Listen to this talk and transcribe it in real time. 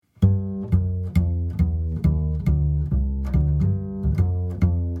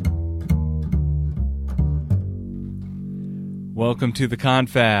Welcome to the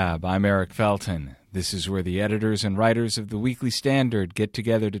Confab. I'm Eric Felton. This is where the editors and writers of the Weekly Standard get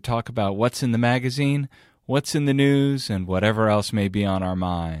together to talk about what's in the magazine, what's in the news, and whatever else may be on our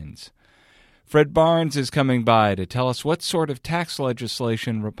minds. Fred Barnes is coming by to tell us what sort of tax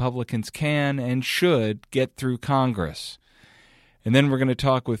legislation Republicans can and should get through Congress. And then we're going to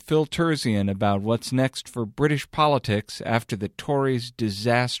talk with Phil Terzian about what's next for British politics after the Tories'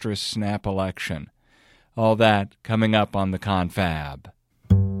 disastrous snap election. All that coming up on the Confab.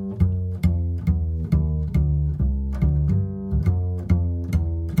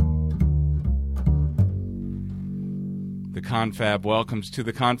 The Confab welcomes to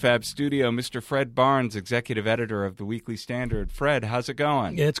the Confab studio Mr. Fred Barnes, executive editor of the Weekly Standard. Fred, how's it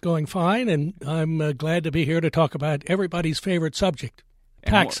going? It's going fine, and I'm glad to be here to talk about everybody's favorite subject,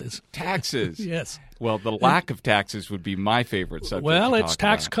 taxes. Taxes. Yes. Well, the lack of taxes would be my favorite subject. Well, it's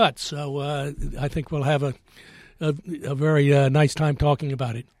tax cuts, so I think we'll have a very nice time talking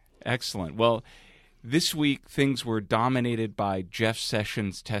about it. Excellent. Well, this week things were dominated by Jeff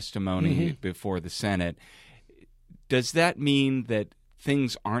Sessions' testimony before the Senate. Does that mean that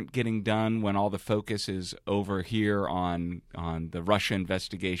things aren't getting done when all the focus is over here on the Russia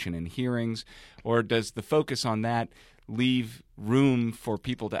investigation and hearings, or does the focus on that leave room for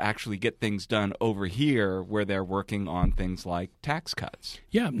people to actually get things done over here where they're working on things like tax cuts?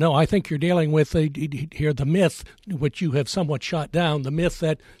 Yeah, no, I think you're dealing with here the myth, which you have somewhat shot down, the myth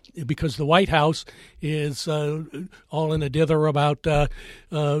that because the White House is all in a dither about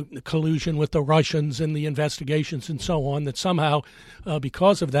collusion with the Russians and the investigations and so on, that somehow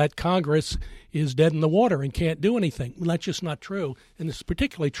because of that, Congress is dead in the water and can't do anything. Well, that's just not true, and it's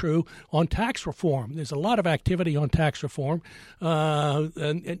particularly true on tax reform. There's a lot of activity on tax reform, and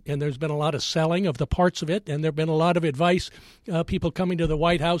there's been a lot of selling of the parts of it, and there have been a lot of advice, people coming to the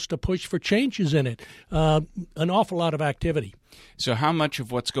White House to push for changes in it, an awful lot of activity. So how much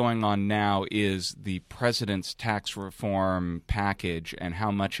of what's going on now is the president's tax reform package, and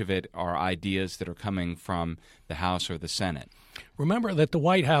how much of it are ideas that are coming from the House or the Senate? Remember that the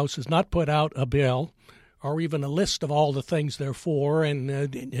White House has not put out a bill or even a list of all the things they're for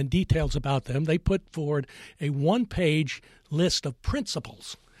and details about them. They put forward a one-page list of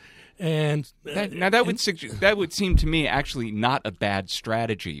principles. And that would seem to me actually not a bad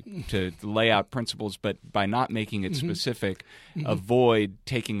strategy to lay out principles, but by not making it specific, avoid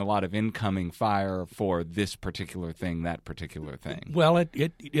taking a lot of incoming fire for this particular thing, that particular thing. Well,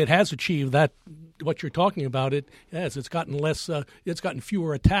 it has achieved that. What you're talking about, it's gotten less. It's gotten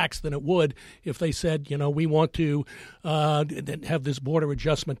fewer attacks than it would if they said, we want to have this border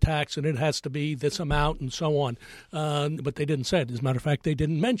adjustment tax and it has to be this amount and so on. But they didn't say it. As a matter of fact, they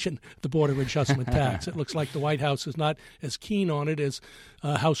didn't mention the border adjustment tax. It looks like the White House is not as keen on it as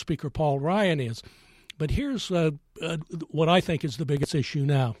House Speaker Paul Ryan is. But here's what I think is the biggest issue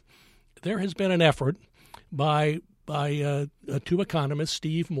now. There has been an effort by two economists,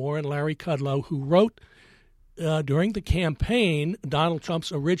 Steve Moore and Larry Kudlow, who wrote during the campaign Donald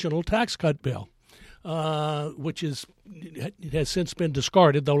Trump's original tax cut bill, which has since been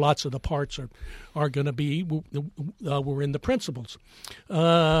discarded, though lots of the parts are going to be were in the principles.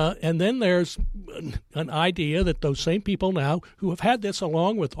 And then there's an idea that those same people now who have had this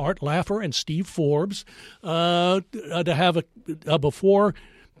along with Art Laffer and Steve Forbes to have before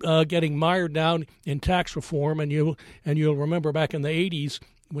getting mired down in tax reform, and you'll remember back in the 80s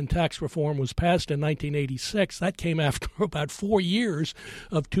when tax reform was passed in 1986, that came after about 4 years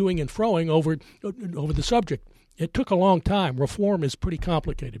of toing and froing over the subject. It took a long time. Reform is pretty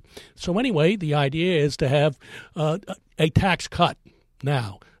complicated. So anyway, the idea is to have a tax cut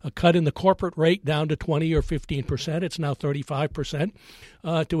now, a cut in the corporate rate down to 20 or 15%. It's now 35%.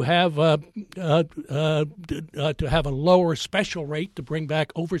 To have a lower special rate to bring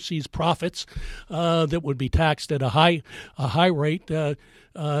back overseas profits that would be taxed at a high rate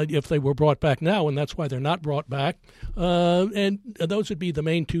if they were brought back now, and that's why they're not brought back. And those would be the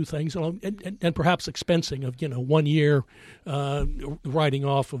main two things, and perhaps expensing of 1 year writing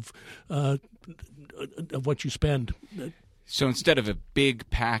off of what you spend. So instead of a big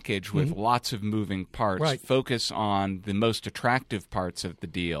package with lots of moving parts, focus on the most attractive parts of the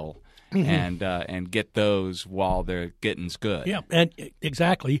deal and get those while the getting's good. Yeah, and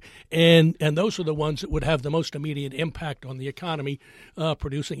exactly. And those are the ones that would have the most immediate impact on the economy,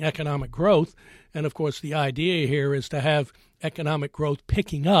 producing economic growth. And, of course, the idea here is to have economic growth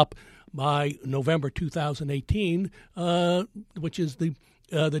picking up by November 2018, which is the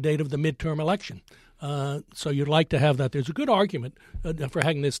date of the midterm election. So you'd like to have that. There's a good argument for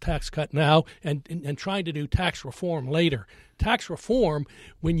having this tax cut now and trying to do tax reform later. Tax reform,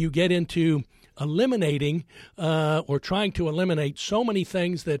 when you get into eliminating or trying to eliminate so many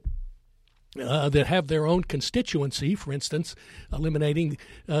things that have their own constituency, for instance, eliminating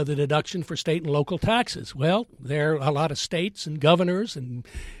the deduction for state and local taxes. Well, there are a lot of states and governors and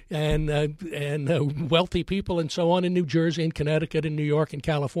wealthy people and so on in New Jersey and Connecticut and New York and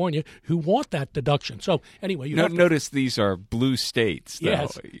California who want that deduction. So anyway, you notice these are blue states, though.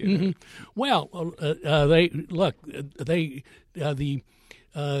 Yes. Well, the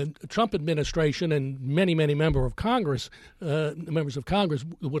Trump administration and many members of Congress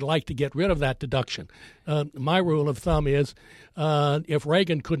would like to get rid of that deduction. My rule of thumb is if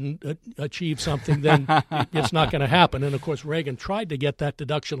Reagan couldn't achieve something, then it's not going to happen. And, of course, Reagan tried to get that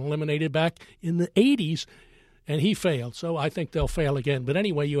deduction eliminated back in the 80s, and he failed. So I think they'll fail again. But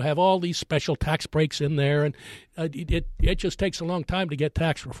anyway, you have all these special tax breaks in there, and it just takes a long time to get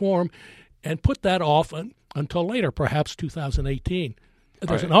tax reform, and put that off until later, perhaps 2018.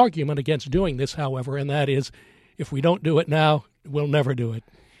 There's an argument against doing this, however, and that is if we don't do it now, we'll never do it.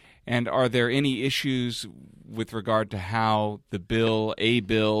 And are there any issues with regard to how a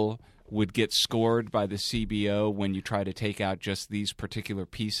bill would get scored by the CBO when you try to take out just these particular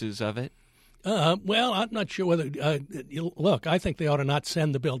pieces of it? Well, I'm not sure whether look, I think they ought to not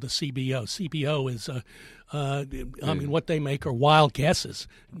send the bill to CBO. CBO is, what they make are wild guesses.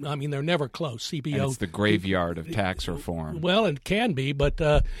 I mean, they're never close. CBO. And it's the graveyard of tax reform. Well, it can be, but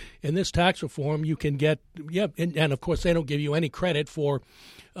in this tax reform, you can get, and of course, they don't give you any credit for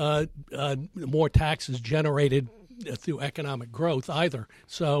more taxes generated through economic growth either.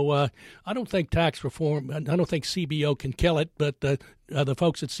 So I don't think tax reform, I don't think CBO can kill it, but the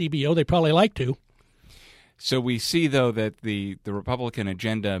folks at CBO, they probably like to. So we see, though, that the Republican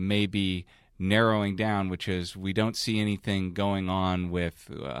agenda may be narrowing down, which is we don't see anything going on with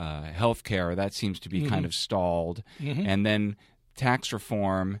health care. That seems to be kind of stalled. And then tax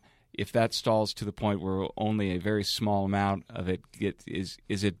reform, if that stalls to the point where only a very small amount of it is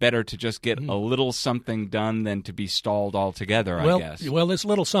it better to just get a little something done than to be stalled altogether, I guess? Well, this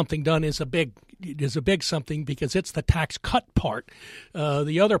little something done is a big something because it's the tax cut part.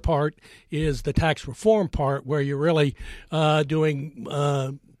 The other part is the tax reform part where you're really doing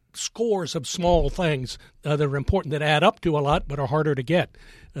scores of small things that are important that add up to a lot but are harder to get.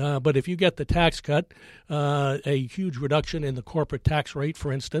 But if you get the tax cut, a huge reduction in the corporate tax rate,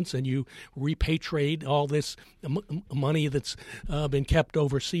 for instance, and you repatriate all this money that's been kept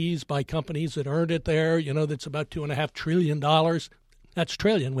overseas by companies that earned it there, that's about $2.5 trillion. That's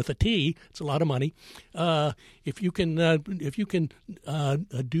trillion with a T. It's a lot of money. If you can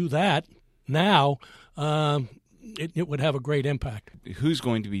do that now, it would have a great impact. Who's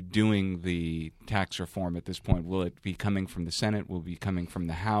going to be doing the tax reform at this point? Will it be coming from the Senate? Will it be coming from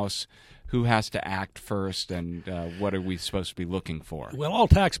the House? Who has to act first, and what are we supposed to be looking for? Well, all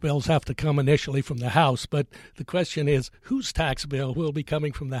tax bills have to come initially from the House, but the question is whose tax bill will be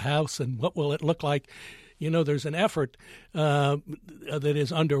coming from the House, and what will it look like? There's an effort that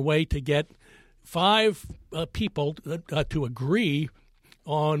is underway to get 5 people to agree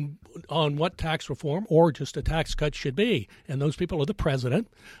on what tax reform or just a tax cut should be. And those people are the president,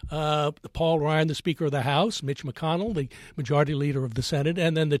 Paul Ryan, the Speaker of the House, Mitch McConnell, the Majority Leader of the Senate,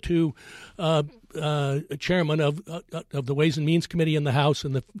 and then the 2 chairmen of the Ways and Means Committee in the House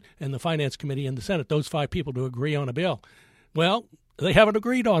and the Finance Committee in the Senate. Those 5 people to agree on a bill. Well, they haven't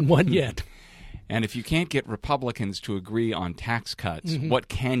agreed on one yet. And if you can't get Republicans to agree on tax cuts, what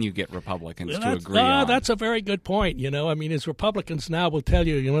can you get Republicans to agree on? That's a very good point. As Republicans now will tell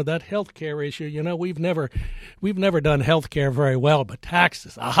you, that health care issue, we've never done health care very well, but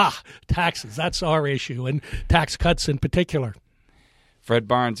taxes, taxes, that's our issue, and tax cuts in particular. Fred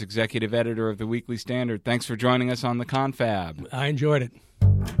Barnes, executive editor of the Weekly Standard, thanks for joining us on the Confab. I enjoyed it.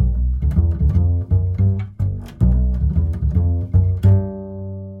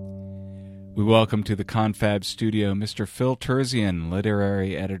 We welcome to the Confab studio Mr. Phil Terzian,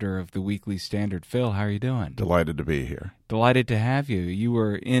 literary editor of the Weekly Standard. Phil, how are you doing? Delighted to be here. Delighted to have you. You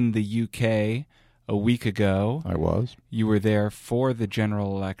were in the UK a week ago. I was. You were there for the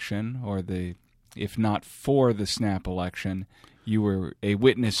general election, or if not for the snap election, you were a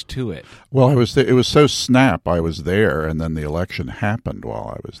witness to it. Well, I was. It was so snap. I was there, and then the election happened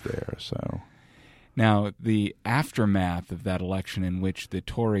while I was there. So. Now, the aftermath of that election, in which the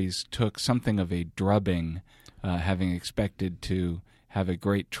Tories took something of a drubbing, having expected to have a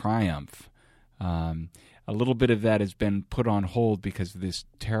great triumph, a little bit of that has been put on hold because of this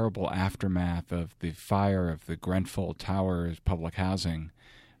terrible aftermath of the fire of the Grenfell Towers public housing,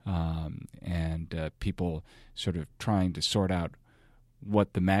 and people sort of trying to sort out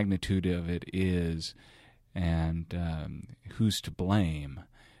what the magnitude of it is and who's to blame.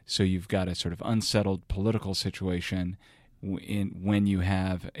 So you've got a sort of unsettled political situation when you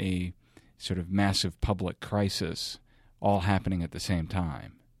have a sort of massive public crisis all happening at the same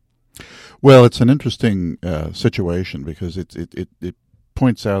time. Well, it's an interesting situation because it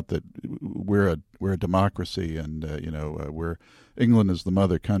points out that we're a democracy, and we're England is the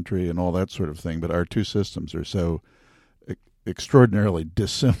mother country and all that sort of thing. But our two systems are so extraordinarily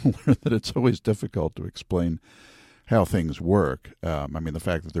dissimilar that it's always difficult to explain how things work. The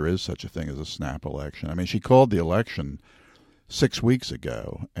fact that there is such a thing as a snap election. She called the election 6 weeks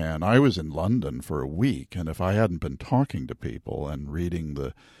ago, and I was in London for a week, and if I hadn't been talking to people and reading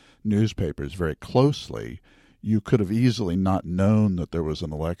the newspapers very closely, you could have easily not known that there was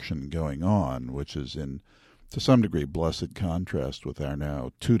an election going on, which is to some degree, blessed contrast with our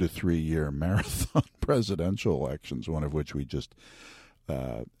now 2 to 3 year marathon presidential elections, one of which we just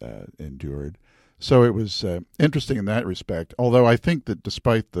endured. So it was interesting in that respect, although I think that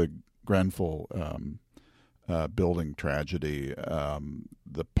despite the Grenfell building tragedy,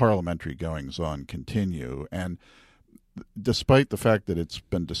 the parliamentary goings-on continue, and despite the fact that it's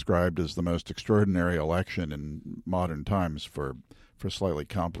been described as the most extraordinary election in modern times for slightly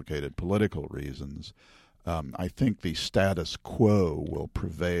complicated political reasons, I think the status quo will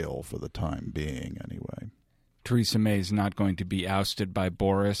prevail for the time being anyway. Theresa May is not going to be ousted by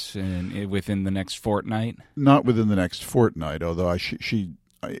Boris within the next fortnight? Not within the next fortnight, although she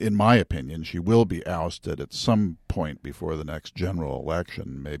in my opinion, she will be ousted at some point before the next general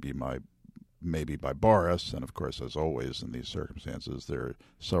election, maybe by Boris. And, of course, as always in these circumstances, there are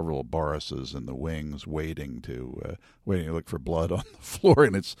several Borises in the wings waiting to look for blood on the floor,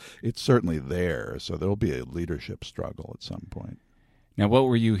 and it's certainly there. So there will be a leadership struggle at some point. Now, what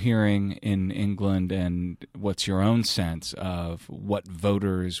were you hearing in England, and what's your own sense of what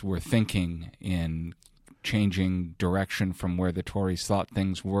voters were thinking in changing direction from where the Tories thought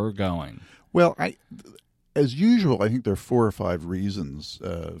things were going? Well, as usual, I think there are 4 or 5 reasons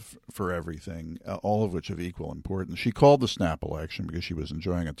for everything, all of which have equal importance. She called the snap election because she was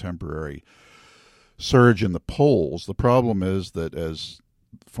enjoying a temporary surge in the polls. The problem is that, as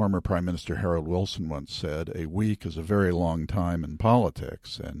former Prime Minister Harold Wilson once said, a week is a very long time in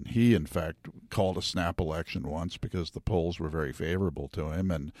politics. And he, in fact, called a snap election once because the polls were very favorable to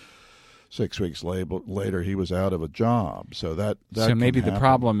him, and 6 weeks later, he was out of a job. So maybe the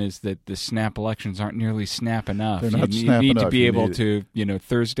problem is that the snap elections aren't nearly snap enough. They're not you snap need enough. to be able to,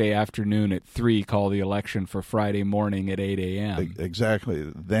 Thursday afternoon at 3, call the election for Friday morning at 8 a.m.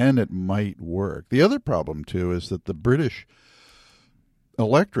 Exactly. Then it might work. The other problem, too, is that the British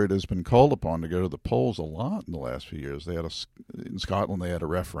electorate has been called upon to go to the polls a lot in the last few years. In Scotland, they had a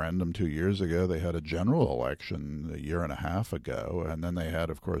referendum 2 years ago. They had a general election a year and a half ago. And then they had,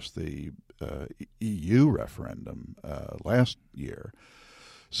 of course, the EU referendum last year.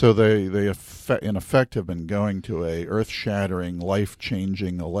 So they in effect have been going to a earth-shattering,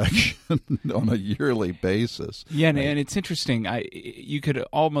 life-changing election on a yearly basis. Yeah, and it's interesting. You could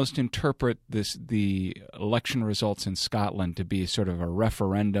almost interpret the election results in Scotland to be sort of a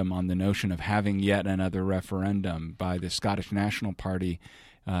referendum on the notion of having yet another referendum by the Scottish National Party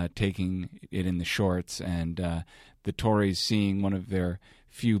taking it in the shorts, and the Tories seeing one of their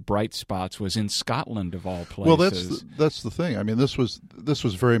few bright spots was in Scotland, of all places. Well, that's the thing. This was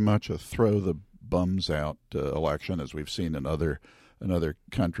very much a throw the bums out election, as we've seen in other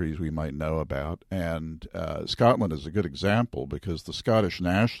countries we might know about. And Scotland is a good example because the Scottish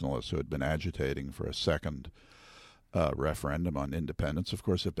nationalists, who had been agitating for a second referendum on independence, of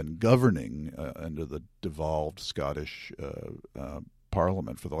course, have been governing under the devolved Scottish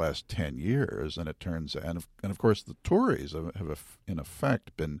Parliament for the last 10 years, and of course the Tories have in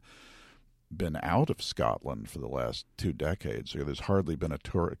effect been out of Scotland for the last 2 decades. So there's hardly been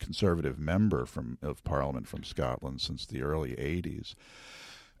a Conservative member of Parliament from Scotland since the early 80s.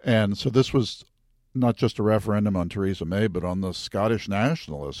 And so this was not just a referendum on Theresa May, but on the Scottish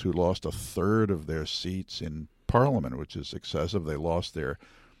nationalists, who lost a third of their seats in Parliament, which is excessive. They lost their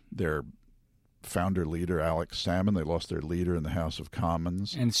founder leader, Alex Salmond. They lost their leader in the House of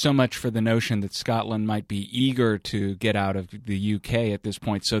Commons. And so much for the notion that Scotland might be eager to get out of the UK at this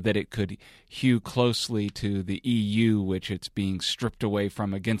point so that it could hew closely to the EU, which it's being stripped away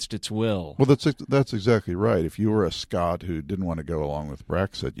from against its will. Well, that's exactly right. If you were a Scot who didn't want to go along with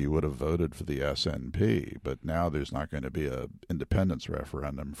Brexit, you would have voted for the SNP. But now there's not going to be an independence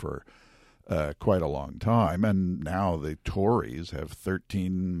referendum for quite a long time, and now the Tories have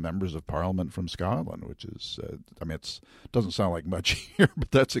 13 members of Parliament from Scotland, which is, it doesn't sound like much here,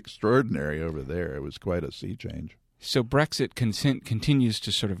 but that's extraordinary over there. It was quite a sea change. So Brexit continues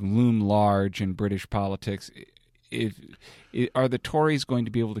to sort of loom large in British politics. are the Tories going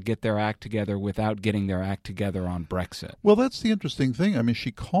to be able to get their act together without getting their act together on Brexit? Well, that's the interesting thing. I mean,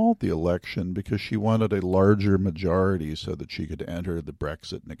 she called the election because she wanted a larger majority so that she could enter the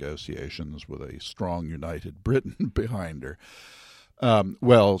Brexit negotiations with a strong, united Britain behind her.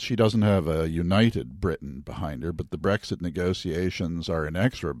 Well, she doesn't have a united Britain behind her, but the Brexit negotiations are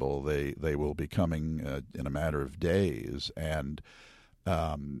inexorable. They will be coming in a matter of days, and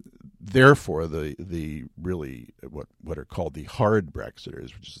therefore the really what are called the hard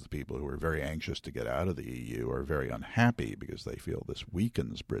Brexiters, which is the people who are very anxious to get out of the EU, are very unhappy because they feel this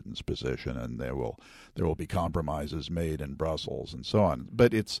weakens Britain's position, and there will be compromises made in Brussels and so on.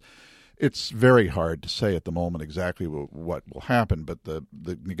 But it's very hard to say at the moment exactly what will happen, but the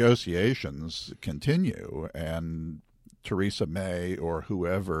negotiations continue, and Theresa May or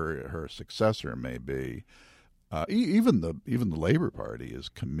whoever her successor may be, even the Labour Party is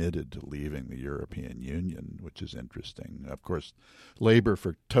committed to leaving the European Union, which is interesting. Of course, Labour,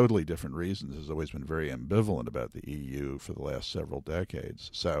 for totally different reasons, has always been very ambivalent about the EU for the last several decades.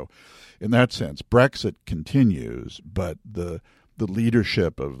 So, in that sense, Brexit continues, but the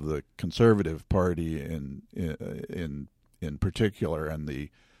leadership of the Conservative Party in particular, and the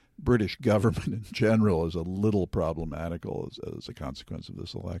British government in general, is a little problematical as a consequence of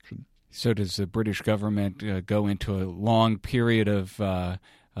this election. So does the British government go into a long period of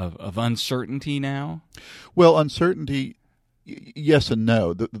uncertainty now? Well, uncertainty, yes and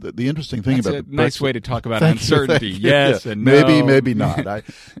no. The interesting thing That's about a the nice Brexit, way to talk about uncertainty. Yes and no. Maybe not.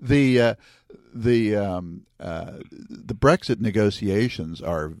 The Brexit negotiations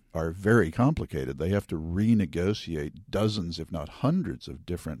are very complicated. They have to renegotiate dozens, if not hundreds, of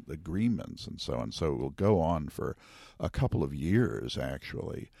different agreements and so on. So it will go on for a couple of years,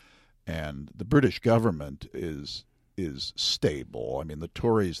 actually. And the British government is stable. I mean, the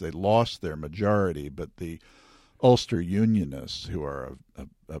Tories, they lost their majority, but the Ulster Unionists, who are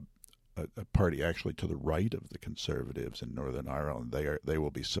a party actually to the right of the Conservatives in Northern Ireland, they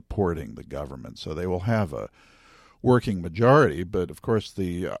will be supporting the government, so they will have a working majority. But of course,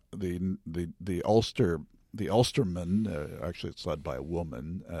 the Ulstermen, actually it's led by a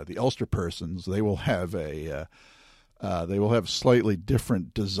woman, the Ulster persons, they will have slightly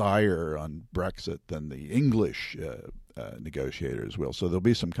different desire on Brexit than the English negotiators will. So there'll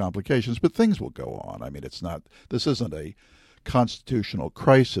be some complications, but things will go on. I mean, this isn't a constitutional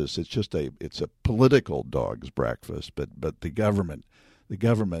crisis. It's just it's a political dog's breakfast. But the government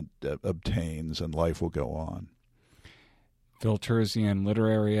obtains, and life will go on. Phil Terzian,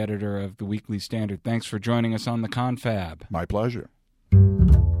 literary editor of the Weekly Standard. Thanks for joining us on the Confab. My pleasure.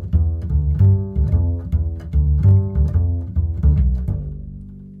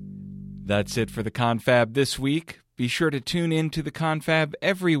 That's it for the Confab this week. Be sure to tune in to the Confab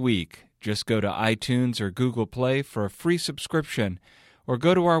every week. Just go to iTunes or Google Play for a free subscription, or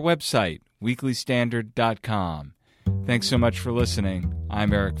go to our website, weeklystandard.com. Thanks so much for listening.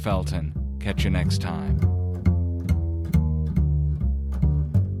 I'm Eric Felton. Catch you next time.